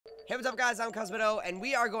Hey, what's up, guys? I'm Cosmitto, and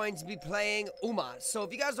we are going to be playing Uma. So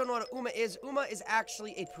if you guys don't know what Uma is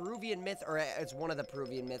actually a Peruvian myth, or it's one of the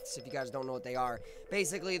Peruvian myths, if you guys don't know what they are.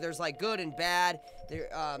 Basically, there's, like, good and bad. There,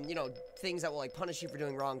 you know, things that will, like, punish you for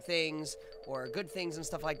doing wrong things, or good things and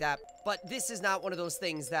stuff like that. But this is not one of those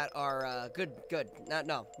things that are, good.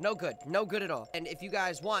 No good at all. And if you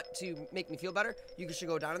guys want to make me feel better, you should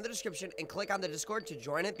go down in the description and click on the Discord to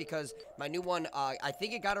join it, because my new one, I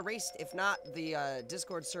think it got erased. If not, the,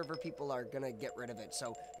 Discord server people are gonna get rid of it.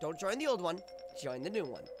 So don't join the old one, join the new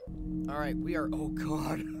one. All right, we are, oh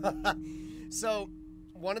god. So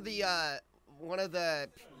one of the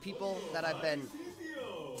people that I've been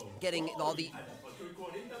getting all the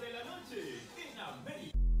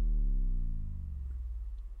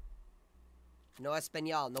no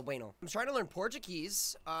español, no bueno. I'm trying to learn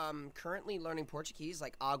Portuguese. Currently learning Portuguese,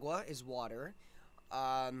 like agua is water.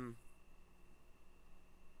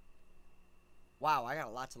 Wow, I got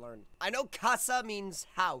a lot to learn. I know casa means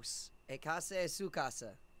house. E casa es su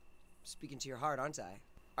casa. Speaking to your heart, aren't I?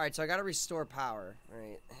 Alright, so I gotta restore power.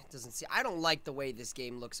 Alright, it doesn't see. I don't like the way this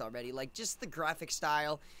game looks already. Like, just the graphic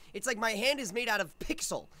style. It's like my hand is made out of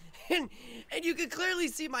pixel. And you can clearly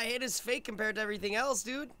see my hand is fake compared to everything else,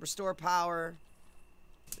 dude. Restore power.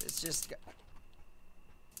 It's just...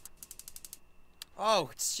 Oh,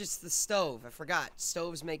 it's just the stove. I forgot.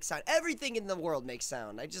 Stoves make sound. Everything in the world makes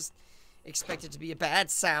sound. I just expect it to be a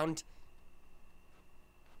bad sound.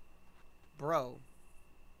 Bro.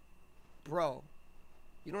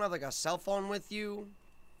 You don't have, like, a cell phone with you?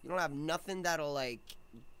 You don't have nothing that'll, like,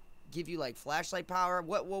 give you, like, flashlight power?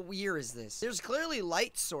 What year is this? There's clearly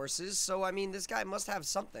light sources, so, I mean, this guy must have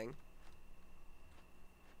something.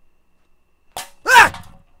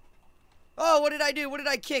 Ah! Oh, what did I do? What did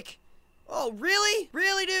I kick? Oh, really?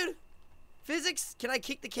 Really, dude? Physics? Can I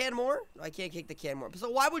kick the can more? No, I can't kick the can more. So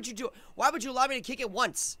why would you do it? Why would you allow me to kick it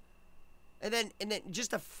once? And then just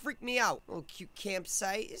to freak me out. Little cute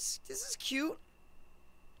campsite. This is cute.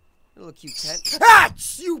 A little cute tent. Ah!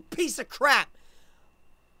 You piece of crap!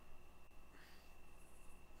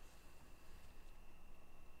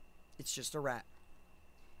 It's just a rat.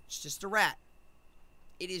 It's just a rat.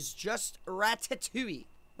 It is just a ratatouille.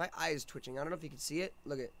 My eye is twitching. I don't know if you can see it.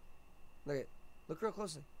 Look at it. Look at it. Look real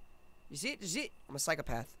closely. You see it? You see it? I'm a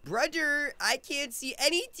psychopath. Brother, I can't see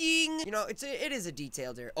anything. You know, it is a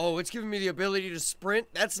detail there. Oh, it's giving me the ability to sprint.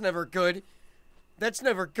 That's never good. That's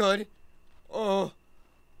never good. Oh,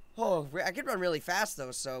 I could run really fast,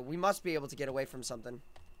 though, so we must be able to get away from something.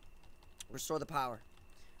 Restore the power.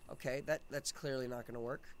 Okay, that's clearly not going to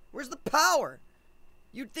work. Where's the power?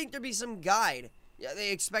 You'd think there'd be some guide. Yeah,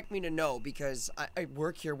 they expect me to know because I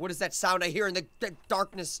work here. What is that sound I hear in the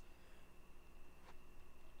darkness?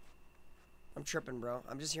 I'm tripping, bro.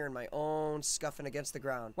 I'm just hearing my own scuffing against the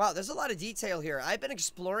ground. Wow, there's a lot of detail here. I've been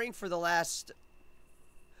exploring for the last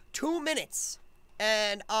 2 minutes,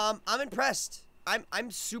 and I'm impressed.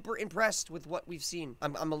 I'm super impressed with what we've seen.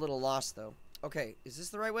 I'm a little lost, though. Okay, is this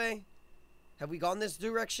the right way? Have we gone this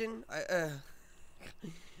direction?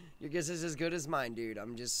 Your guess is as good as mine, dude.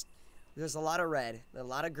 There's a lot of red, a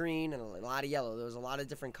lot of green, and a lot of yellow. There's a lot of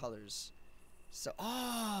different colors. So,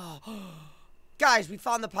 guys, we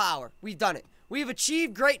found the power. We've done it. We've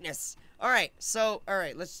achieved greatness. Alright, so,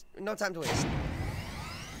 alright, no time to waste.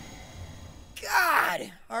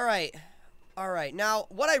 God! Alright, now,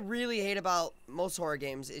 what I really hate about most horror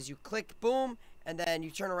games is you click, boom, and then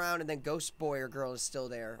you turn around and then ghost boy or girl is still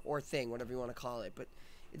there. Or thing, whatever you want to call it. But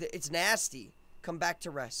it's nasty. Come back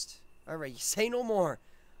to rest. Alright, say no more.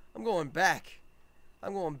 I'm going back.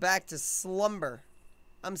 I'm going back to slumber.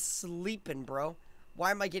 I'm sleeping, bro.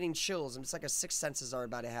 Why am I getting chills? It's like a sixth senses are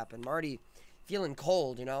about to happen. I'm already feeling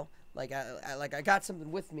cold, you know? Like I got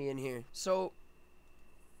something with me in here. So,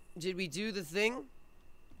 did we do the thing?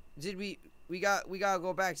 Did we gotta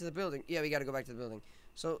go back to the building. Yeah, we gotta go back to the building.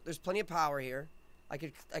 So, there's plenty of power here. I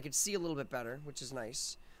could see a little bit better, which is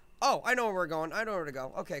nice. Oh, I know where we're going. I know where to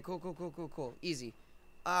go. Okay, cool. Easy.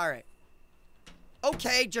 Alright.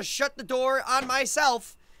 Okay, just shut the door on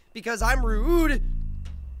myself because I'm rude.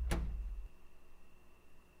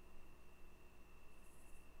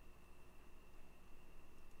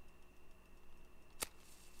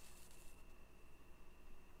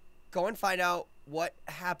 Go and find out what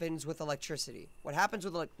happens with electricity. What happens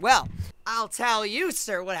with well, I'll tell you,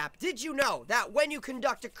 sir, what happened. Did you know that when you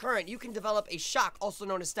conduct a current, you can develop a shock, also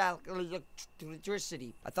known as static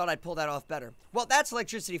electricity? I thought I'd pull that off better. Well, that's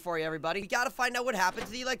electricity for you, everybody. We gotta find out what happened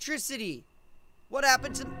to the electricity. What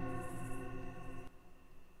happened to...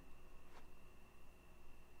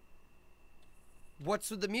 What's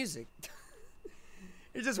with the music?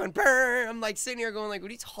 It just went brrr. I'm like sitting here going like, what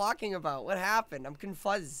are you talking about? What happened? I'm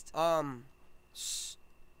confused.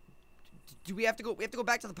 Do we have to go? We have to go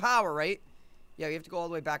back to the power, right? Yeah, we have to go all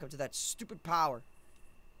the way back up to that stupid power.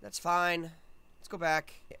 That's fine. Let's go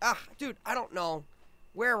back. Ah, dude, I don't know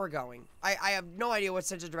where we're going. I have no idea what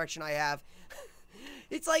sense of direction I have.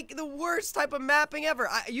 It's like the worst type of mapping ever.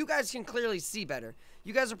 You guys can clearly see better.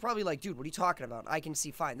 You guys are probably like, dude, what are you talking about? I can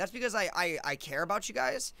see fine. That's because I care about you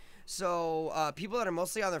guys. So, people that are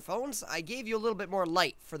mostly on their phones, I gave you a little bit more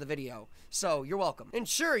light for the video. So, you're welcome. And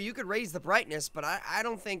sure, you could raise the brightness, but I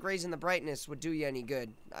don't think raising the brightness would do you any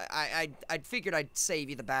good. I figured I'd save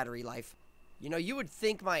you the battery life. You know, you would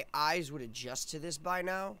think my eyes would adjust to this by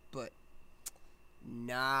now, but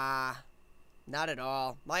nah, not at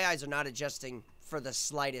all. My eyes are not adjusting for the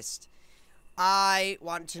slightest. I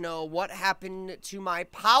want to know what happened to my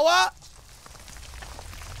power.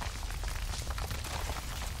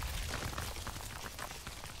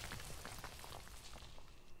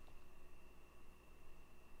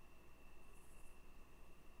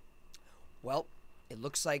 Well, it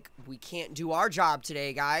looks like we can't do our job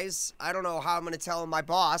today, guys. I don't know how I'm gonna tell my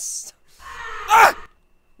boss. Ah!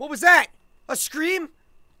 What was that? A scream?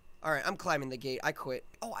 Alright, I'm climbing the gate. I quit.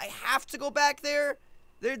 Oh, I have to go back there?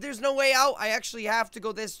 There's no way out. I actually have to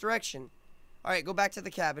go this direction. Alright, go back to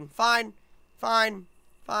the cabin. Fine. Fine.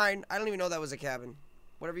 Fine. I don't even know that was a cabin.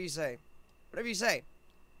 Whatever you say. Whatever you say.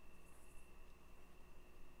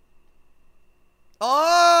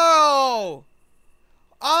 Oh!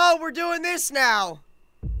 Oh, we're doing this now.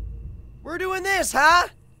 We're doing this, huh?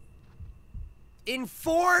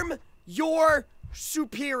 Inform your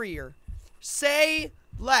superior. Say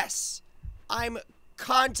less. I'm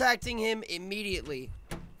contacting him immediately.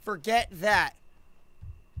 Forget that.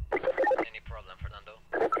 Any problem, Fernando?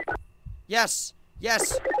 Yes.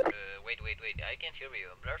 Yes. Wait. I can't hear you.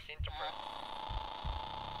 Blur's interpret.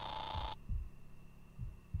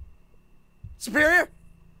 Superior?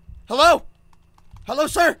 Hello? Hello,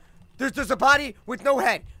 sir? There's a body with no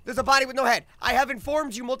head. There's a body with no head. I have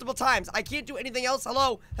informed you multiple times. I can't do anything else.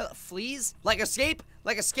 Hello? Fleas? Like escape?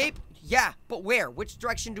 Like escape? Yeah, but where? Which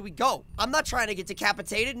direction do we go? I'm not trying to get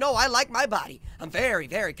decapitated. No, I like my body. I'm very,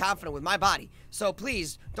 very confident with my body. So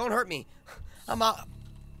please, don't hurt me. I'm out.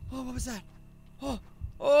 Oh, what was that? Oh.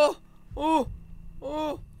 Ah!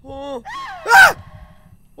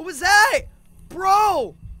 What was that?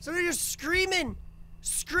 Bro! Somebody just screaming.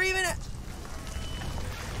 Screaming at...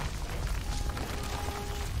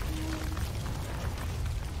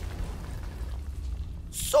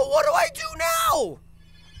 So what do I do now?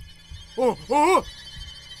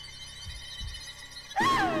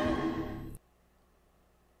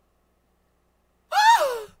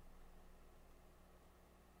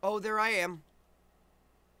 Oh, there I am.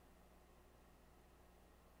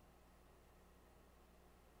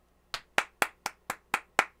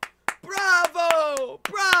 Bravo!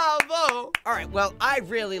 Bravo! All right, well, I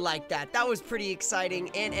really liked that. That was pretty exciting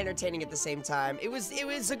and entertaining at the same time. It was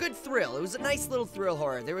a good thrill. It was a nice little thrill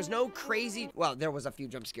horror. There was no crazy, well, there was a few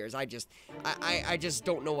jump scares. I just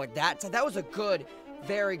don't know what that. So that was a good,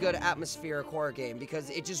 very good atmospheric horror game because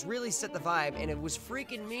it just really set the vibe and it was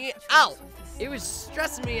freaking me out. It was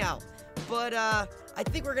stressing me out. But I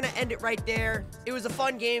think we're gonna end it right there. It was a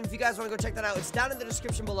fun game. If you guys want to go check that out, it's down in the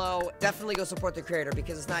description below. Definitely go support the creator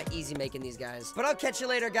because it's not easy making these guys. But I'll catch you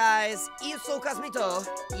later, guys. Io sono Cosmitto.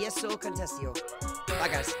 Y eso contestio. Bye,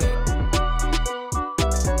 guys.